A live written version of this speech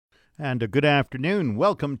And a good afternoon.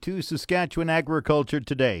 Welcome to Saskatchewan Agriculture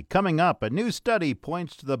Today. Coming up, a new study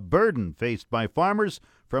points to the burden faced by farmers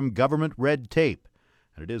from government red tape.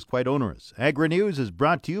 And it is quite onerous. Agri-News is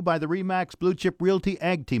brought to you by the RE/MAX Blue Chip Realty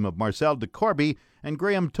Ag Team of Marcel DeCorby and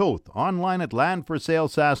Graham Toth, online at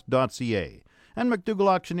landforsalesask.ca. And McDougall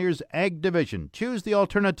Auctioneers Ag Division. Choose the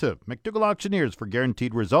alternative. McDougall Auctioneers for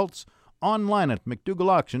guaranteed results, online at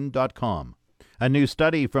mcdougallauction.com. A new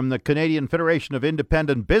study from the Canadian Federation of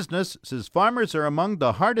Independent Business says farmers are among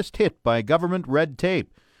the hardest hit by government red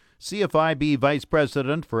tape. CFIB Vice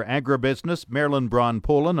President for Agribusiness, Marilyn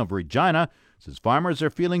Braun-Poland of Regina, says farmers are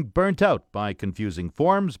feeling burnt out by confusing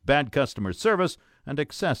forms, bad customer service, and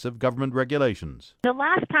excessive government regulations. The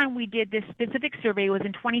last time we did this specific survey was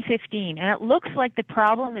in 2015, and it looks like the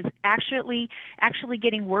problem is actually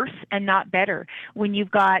getting worse and not better. When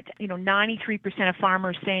you've got 93% of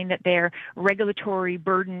farmers saying that their regulatory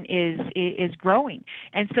burden is growing,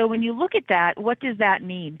 and so when you look at that, what does that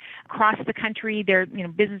mean? Across the country,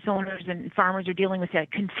 business owners and farmers are dealing with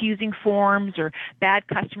confusing forms or bad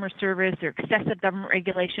customer service or excessive government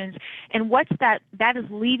regulations, and what's that? That is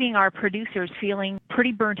leaving our producers feeling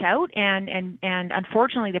pretty burnt out, and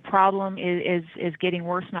unfortunately the problem is getting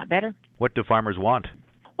worse, not better. What do farmers want?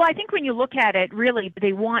 Well, I think when you look at it, really,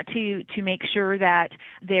 they want to make sure that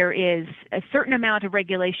there is a certain amount of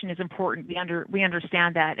regulation is important. We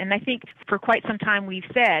understand that. And I think for quite some time we've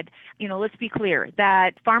said, let's be clear,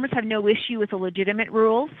 that farmers have no issue with the legitimate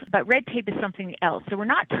rules, but red tape is something else. So we're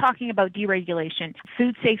not talking about deregulation.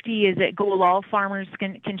 Food safety is a goal all farmers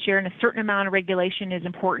can share, and a certain amount of regulation is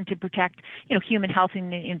important to protect, human health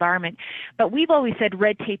and the environment. But we've always said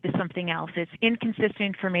red tape is something else. It's inconsistent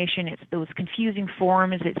information. It's those confusing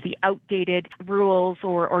forms. It's the outdated rules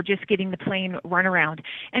or just getting the plain runaround.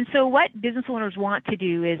 And so what business owners want to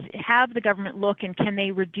do is have the government look and can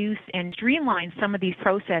they reduce and streamline some of these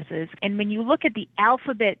processes. And when you look at the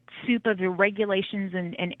alphabet soup of the regulations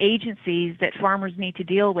and agencies that farmers need to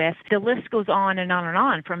deal with, the list goes on and on and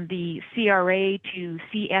on, from the CRA to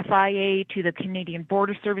CFIA to the Canadian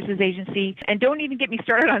Border Services Agency. And don't even get me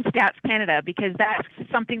started on Stats Canada, because that's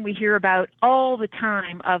something we hear about all the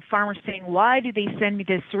time, of farmers saying, why do they send me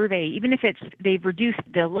this survey? Even if they've reduced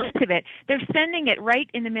the list of it, they're sending it right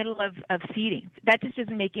in the middle of seeding. That just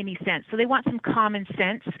doesn't make any sense. So they want some common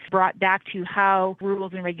sense brought back to how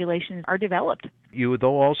rules and regulations are developed. You,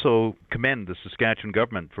 though, also commend the Saskatchewan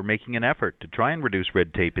government for making an effort to try and reduce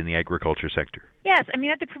red tape in the agriculture sector. Yes,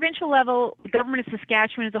 at the provincial level, the government of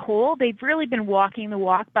Saskatchewan as a whole, they've really been walking the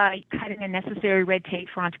walk by cutting unnecessary red tape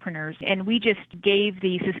for entrepreneurs. And we just gave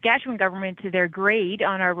the Saskatchewan government their grade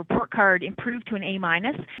on our report card improved to an A-,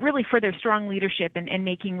 really for their strong leadership and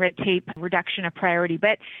making red tape reduction a priority.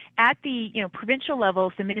 But at the provincial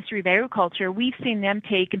level, the Ministry of Agriculture, we've seen them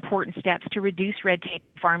take important steps to reduce red tape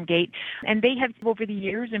at farm gate. And they have, over the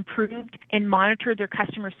years, improved and monitored their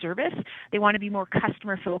customer service. They want to be more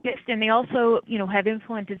customer focused, and they also have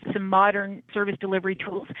implemented some modern service delivery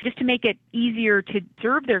tools just to make it easier to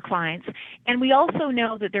serve their clients. And we also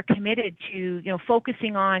know that they're committed to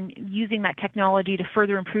focusing on using that technology to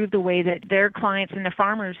further improve the way that their clients and the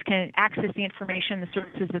farmers can access the information, the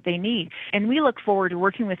services that they need. And we look forward to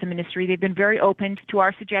working with the ministry. They've been very open to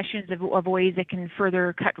our suggestions of ways that can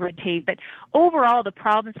further cut red tape. But overall, the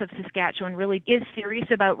province of Saskatchewan really is serious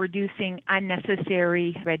about reducing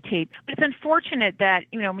unnecessary red tape. But it's unfortunate that,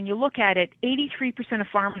 when you look at it, 83% of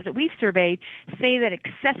farmers that we've surveyed say that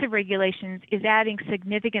excessive regulations is adding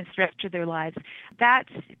significant stress to their lives. That's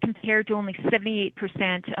compared to only 78%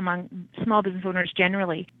 among small business owners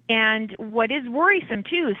generally. And what is worrisome,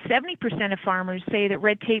 too, is 70% of farmers say that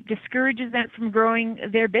red tape discourages them from growing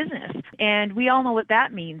their business. And we all know what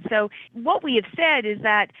that means. So what we have said is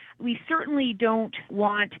that we certainly don't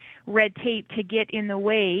want red tape to get in the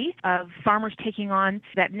way of farmers taking on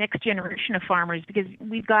that next generation of farmers, because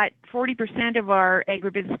we've got 40% of our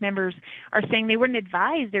agribusiness members are saying they wouldn't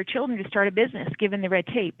advise their children to start a business given the red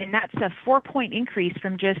tape. And that's a 4-point increase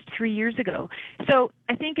from just 3 years ago. So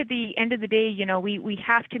I think at the end of the day, we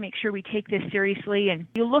have to make sure we take this seriously. And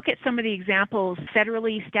you look at some of the examples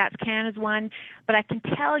federally, Stats Canada is one, but I can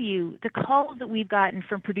tell you the calls that we've gotten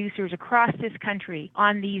from producers across this country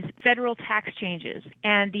on these federal tax changes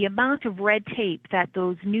and the amount of red tape that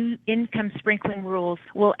those new income sprinkling rules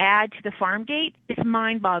will add to the farm gate is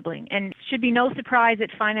mind-boggling. And it should be no surprise that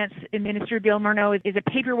Finance Minister Bill Morneau is a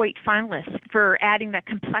paperweight finalist for adding that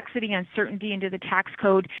complexity and uncertainty into the tax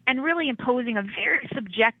code and really imposing a very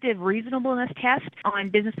subjective reasonableness test on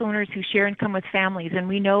business owners who share income with families. And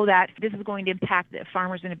we know that this is going to impact the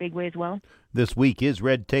farmers in a big way as well. This week is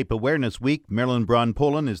Red Tape Awareness Week. Marilyn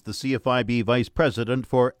Braun-Poland is the CFIB Vice President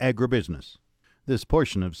for Agribusiness. This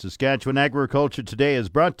portion of Saskatchewan Agriculture Today is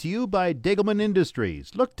brought to you by Degelman Industries.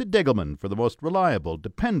 Look to Degelman for the most reliable,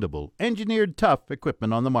 dependable, engineered tough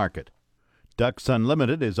equipment on the market. Ducks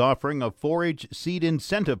Unlimited is offering a forage seed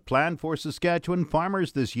incentive plan for Saskatchewan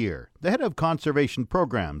farmers this year. The head of conservation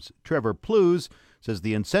programs, Trevor Plews, says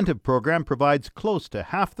the incentive program provides close to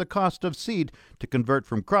half the cost of seed to convert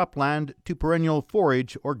from cropland to perennial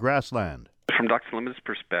forage or grassland. From Ducks Unlimited's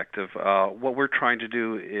perspective, what we're trying to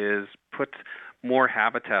do is put more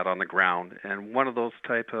habitat on the ground, and one of those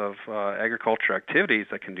type of agriculture activities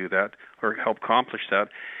that can do that or help accomplish that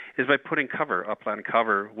is by putting cover, upland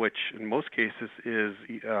cover, which in most cases is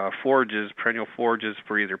forages, perennial forages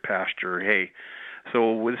for either pasture or hay.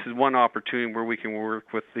 So this is one opportunity where we can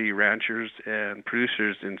work with the ranchers and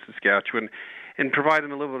producers in Saskatchewan and provide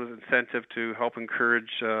them a little bit of incentive to help encourage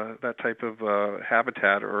that type of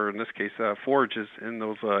habitat, or in this case, forages in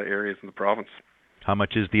those areas in the province. How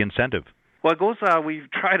much is the incentive? Well, it goes. We've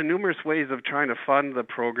tried numerous ways of trying to fund the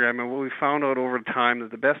program, and what we found out over time that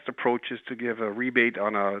the best approach is to give a rebate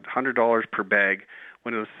on $100 per bag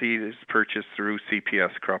when the seed is purchased through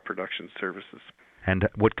CPS, Crop Production Services. And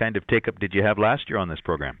what kind of take-up did you have last year on this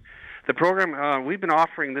program? The program, we've been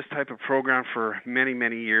offering this type of program for many,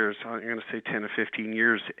 many years. I'm going to say 10 to 15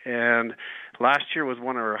 years. And last year was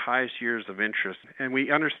one of our highest years of interest. And we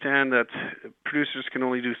understand that producers can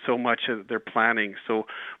only do so much of their planning. So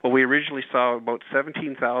what we originally saw, about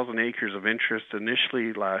 17,000 acres of interest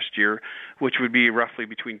initially last year, which would be roughly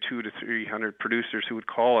between 200 to 300 producers who would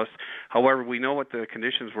call us. However, we know what the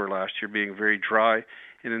conditions were last year, being very dry.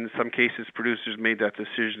 And in some cases, producers made that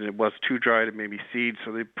decision. It was too dry to maybe seed,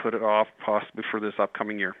 so they put it off possibly for this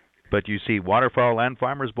upcoming year. But you see waterfowl and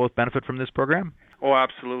farmers both benefit from this program? Oh,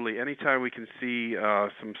 absolutely. Anytime we can see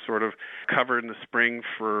some sort of cover in the spring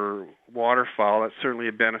for waterfowl, that's certainly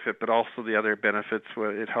a benefit, but also the other benefits,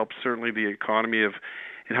 it helps certainly the economy of,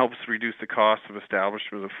 it helps reduce the cost of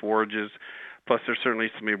establishment of forages. Plus, there's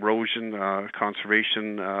certainly some erosion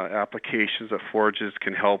conservation applications that forages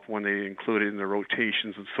can help when they include it in their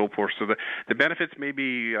rotations and so forth. So the benefits may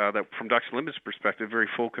be that from Ducks Unlimited's perspective, very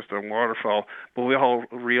focused on waterfowl, but we all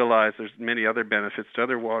realize there's many other benefits to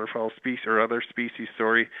other waterfowl species or other species,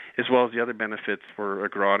 as well as the other benefits for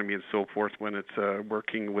agronomy and so forth when it's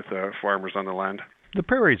working with farmers on the land. The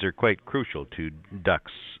prairies are quite crucial to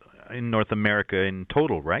ducks in North America in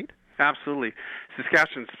total, right? Absolutely.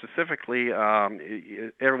 Saskatchewan specifically,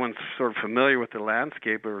 everyone's sort of familiar with the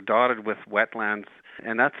landscape. We're dotted with wetlands,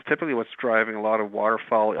 and that's typically what's driving a lot of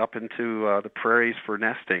waterfowl up into the prairies for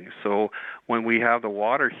nesting. So when we have the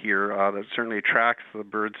water here, that certainly attracts the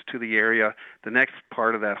birds to the area. The next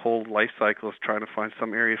part of that whole life cycle is trying to find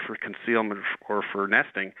some area for concealment or for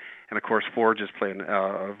nesting. And of course, forages play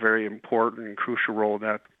a very important and crucial role in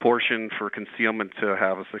that portion for concealment to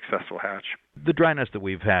have a successful hatch. The dryness that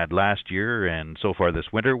we've had last year and so far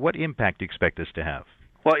this winter, what impact do you expect this to have?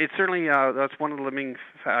 Well, it's certainly that's one of the limiting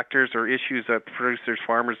factors or issues that producers,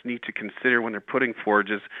 farmers need to consider when they're putting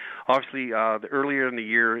forages. Obviously, the earlier in the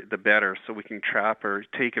year, the better, so we can trap or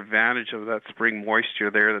take advantage of that spring moisture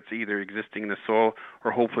there that's either existing in the soil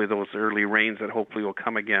or hopefully those early rains that hopefully will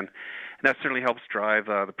come again. And that certainly helps drive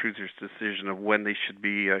the producer's decision of when they should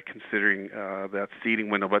be considering that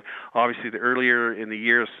seeding window. But obviously, the earlier in the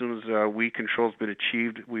year, as soon as weed control has been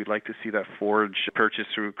achieved, we'd like to see that forage purchased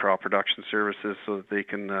through Crop Production Services so that they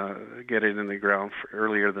can get it in the ground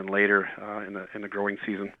earlier than later in the growing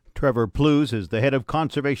season. Trevor Plews is the head of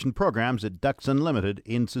conservation programs at Ducks Unlimited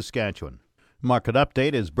in Saskatchewan. Market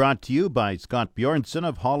Update is brought to you by Scott Bjornson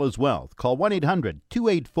of Hall's Wealth. Call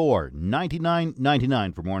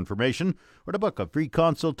 1-800-284-9999 for more information or to book a free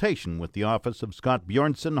consultation with the office of Scott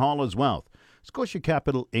Bjornson, Hall's Wealth. Scotia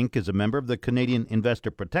Capital Inc. is a member of the Canadian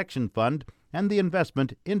Investor Protection Fund and the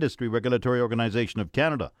Investment Industry Regulatory Organization of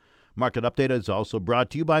Canada. Market Update is also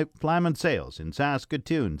brought to you by Flaman Sales in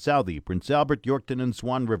Saskatoon, Southey, Prince Albert, Yorkton, and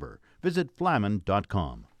Swan River. Visit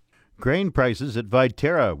flaman.com. Grain prices at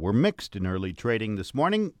Viterra were mixed in early trading this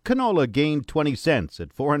morning. Canola gained 20 cents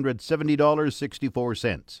at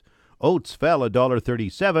 $470.64. Oats fell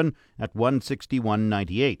 $1.37 at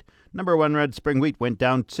 $161.98. Number 1 red spring wheat went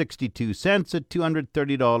down 62 cents at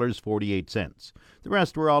 $230.48. The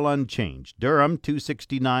rest were all unchanged. Durum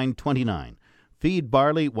 $269.29. Feed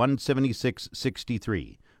barley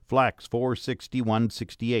 $176.63. Flax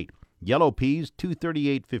 $461.68. Yellow peas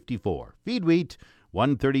 $238.54. Feed wheat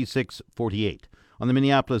 $136.48. On the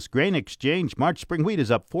Minneapolis Grain Exchange, March spring wheat is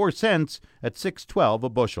up 4 cents at $6.12 a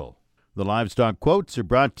bushel. The livestock quotes are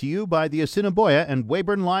brought to you by the Assiniboia and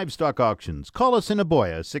Weyburn Livestock Auctions. Call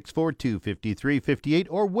Assiniboia 642-5358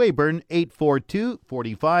 or Weyburn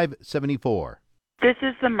 842-4574. This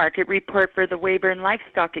is the market report for the Weyburn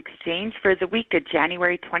Livestock Exchange for the week of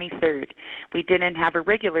January 23rd. We didn't have a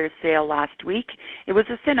regular sale last week. It was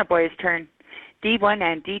Assiniboi's turn. D1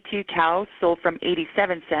 and D2 cows sold from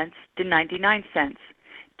 87 cents to 99 cents.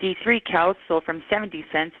 D3 cows sold from 70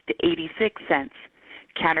 cents to 86 cents.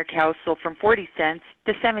 Canner cows sold from 40 cents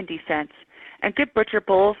to 70 cents. And good butcher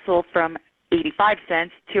bulls sold from 85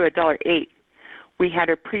 cents to $1.08. We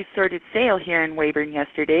had a pre-sorted sale here in Weyburn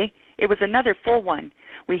yesterday. It was another full one.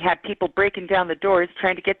 We had people breaking down the doors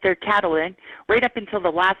trying to get their cattle in right up until the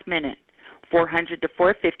last minute. 400 to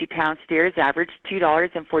 450 pound steers averaged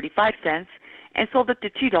 $2.45 and sold up to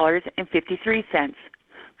 $2.53.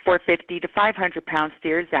 450 to 500 pound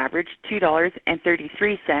steers averaged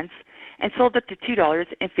 $2.33 and sold up to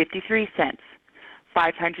 $2.53.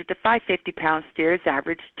 500 to 550 pound steers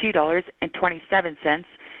averaged $2.27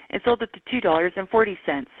 and sold up to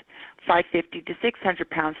 $2.40. 550 to 600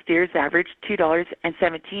 pound steers averaged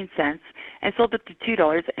 $2.17 and sold up to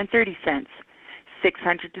 $2.30.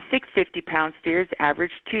 600 to 650 pound steers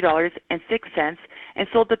averaged $2.06 and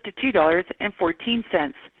sold up to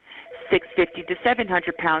 $2.14. 650 to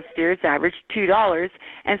 700 pound steers averaged $2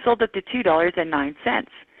 and sold up to $2.09.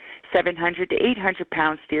 700 to 800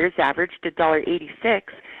 pound steers averaged $1.86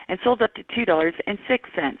 and sold up to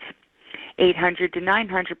 $2.06. 800 to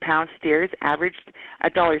 900 pound steers averaged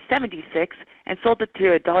 $1.76 and sold up to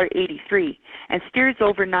 $1.83, and steers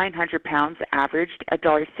over 900 pounds averaged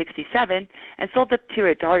 $1.67 and sold up to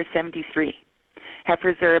 $1.73.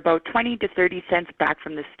 Heifers are about 20 to 30 cents back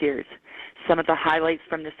from the steers. Some of the highlights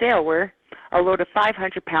from the sale were a load of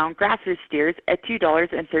 500-pound grasser steers at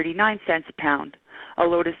 $2.39 a pound, a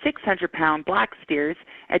load of 600-pound black steers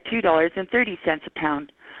at $2.30 a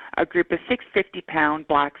pound, a group of 650-pound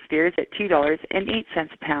black steers at $2.08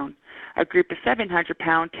 a pound, a group of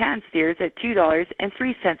 700-pound tan steers at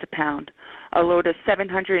 $2.03 a pound, a load of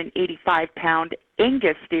 785-pound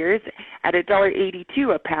Angus steers at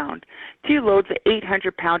 $1.82 a pound, 2 loads of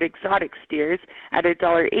 800-pound exotic steers at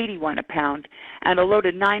 $1.81 a pound, and a load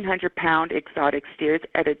of 900-pound exotic steers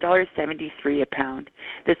at $1.73 a pound.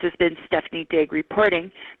 This has been Stephanie Digg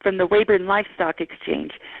reporting from the Weyburn Livestock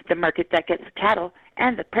Exchange, the market that gets cattle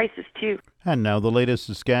and the prices too. And now the latest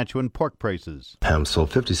Saskatchewan pork prices. Ham sold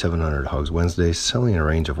 5,700 hogs Wednesday, selling in a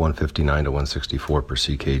range of 159 to 164 per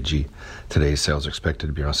CKG. Today's sales are expected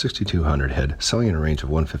to be around 6,200 head, selling in a range of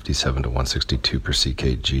 157 to 162 per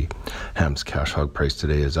CKG. Ham's cash hog price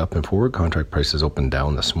today is up, and forward contract prices opened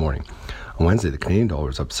down this morning. On Wednesday, the Canadian dollar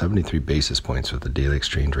is up 73 basis points with the daily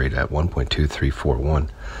exchange rate at 1.2341.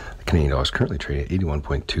 The Canadian dollar is currently trading at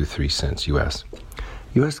 81.23 cents US.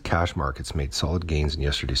 U.S. cash markets made solid gains in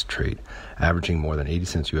yesterday's trade, averaging more than 80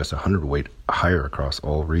 cents U.S. a hundredweight higher across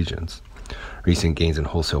all regions. Recent gains in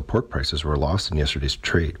wholesale pork prices were lost in yesterday's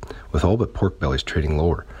trade, with all but pork bellies trading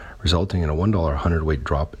lower, resulting in a $1 hundredweight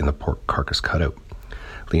drop in the pork carcass cutout.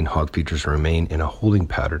 Lean hog futures remain in a holding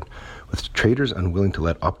pattern, with traders unwilling to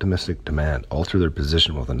let optimistic demand alter their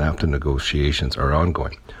position while the NAFTA negotiations are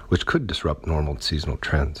ongoing, which could disrupt normal seasonal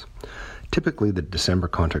trends. Typically, the December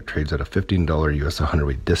contract trades at a $15 U.S. a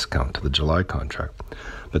hundredweight discount to the July contract,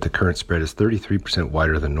 but the current spread is 33%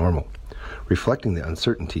 wider than normal, reflecting the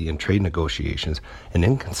uncertainty in trade negotiations and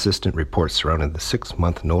inconsistent reports surrounding the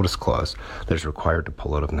 6-month notice clause that is required to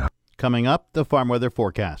pull out of NAFTA. Coming up, the farm weather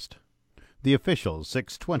forecast. The official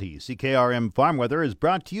 620 CKRM Farm Weather is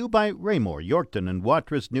brought to you by Raymore, Yorkton, and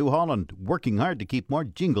Watrous, New Holland, working hard to keep more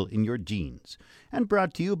jingle in your jeans. And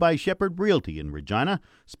brought to you by Shepherd Realty in Regina,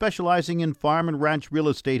 specializing in farm and ranch real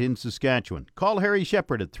estate in Saskatchewan. Call Harry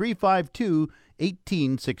Shepherd at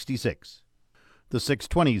 352-1866. The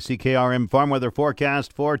 620 CKRM Farm Weather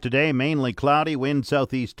forecast for today, mainly cloudy, wind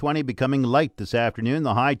southeast 20, becoming light this afternoon.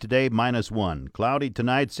 The high today, -1. Cloudy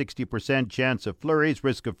tonight, 60% chance of flurries,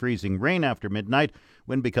 risk of freezing rain after midnight.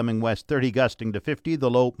 Wind becoming west 30, gusting to 50,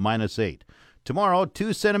 the low -8. Tomorrow,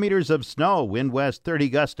 2 centimeters of snow, wind west 30,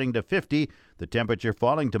 gusting to 50. The temperature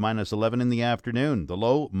falling to -11 in the afternoon, the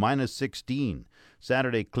low -16.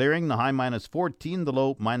 Saturday clearing, the high -14, the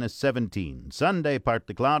low -17. Sunday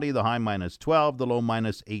partly cloudy, the high -12, the low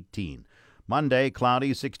 -18. Monday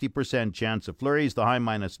cloudy, 60% chance of flurries, the high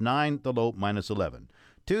 -9, the low -11.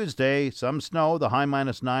 Tuesday some snow, the high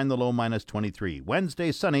 -9, the low -23.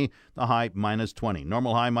 Wednesday sunny, the high -20.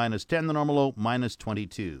 Normal high -10, the normal low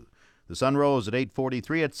 -22. The sun rose at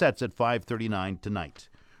 8:43. It sets at 5:39 tonight.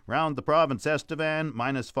 Round the province, Estevan,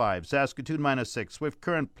 -5. Saskatoon, -6. Swift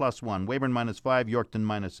Current, +1. Weyburn, -5. Yorkton,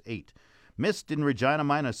 -8. Mist in Regina,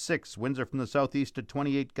 -6. Winds are from the southeast at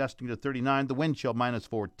 28, gusting to 39. The wind chill,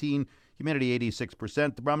 -14. Humidity,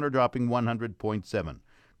 86%. The barometer dropping 100.7.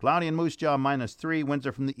 Cloudy in Moose Jaw, -3. Winds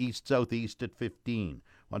are from the east-southeast at 15.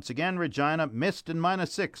 Once again, Regina, mist and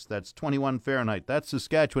 -6. That's 21 Fahrenheit. That's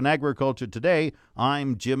Saskatchewan Agriculture Today.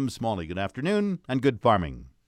 I'm Jim Smalley. Good afternoon and good farming.